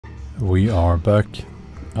We are back,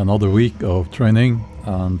 another week of training,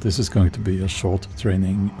 and this is going to be a short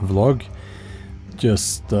training vlog.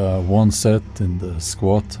 Just one set in the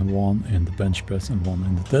squat, one in the bench press and one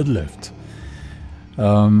in the deadlift.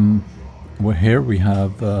 Here we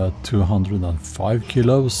have 205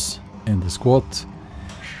 kilos in the squat,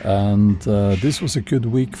 and this was a good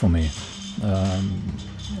week for me,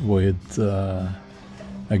 with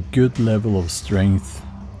a good level of strength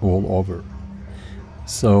all over.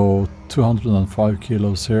 So 205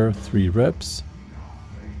 kilos here, 3 reps.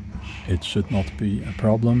 It should not be a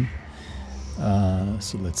problem.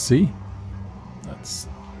 So let's see. That's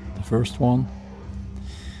the first one.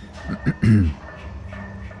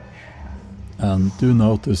 And do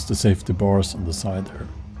notice the safety bars on the side there.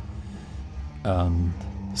 And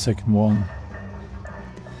the second one.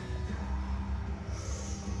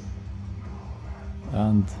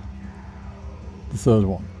 And the third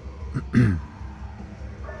one.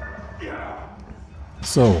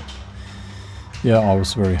 So, yeah, I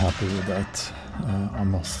was very happy with that, I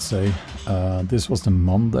must say. This was the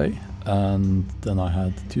Monday, and then I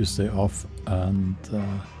had Tuesday off, and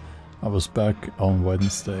I was back on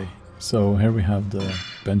Wednesday. So here we have the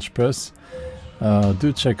bench press.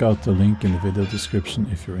 Do check out the link in the video description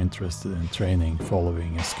if you're interested in training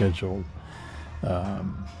following a schedule,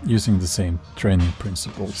 using the same training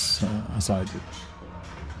principles as I do.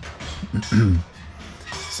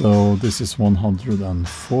 So this is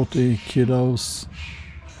 140 kilos,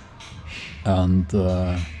 and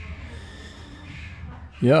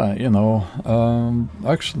yeah, you know,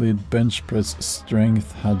 actually bench press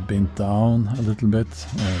strength had been down a little bit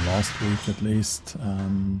last week at least,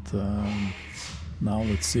 and now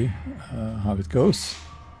let's see how it goes.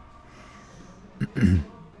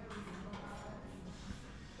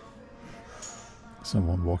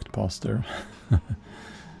 Someone walked past there.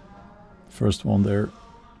 First one there.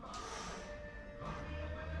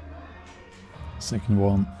 Second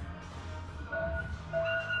one.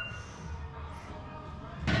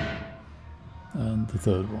 And the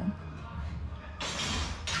third one.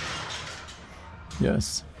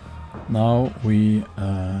 Yes. Now we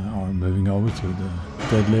are moving over to the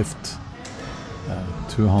deadlift.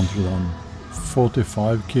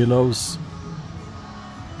 245 kilos.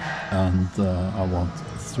 And I want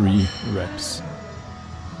 3 reps.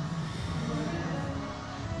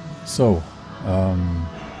 So,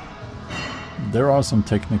 there are some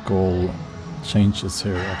technical changes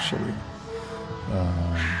here actually,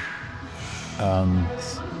 and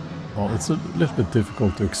well, it's a little bit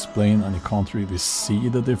difficult to explain, and you can't really see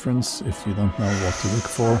the difference if you don't know what to look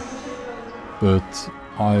for. But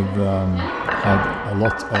I've had a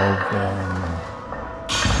lot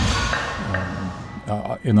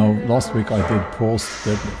of, you know, last week I did pulse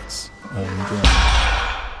deadlifts, and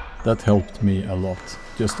that helped me a lot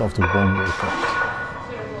just after one workout.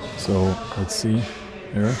 So let's see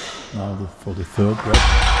here now for the third rep.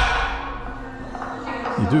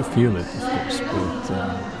 You do feel it, of course, but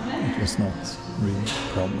it was not really a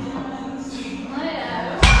problem.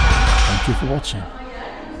 Thank you for watching.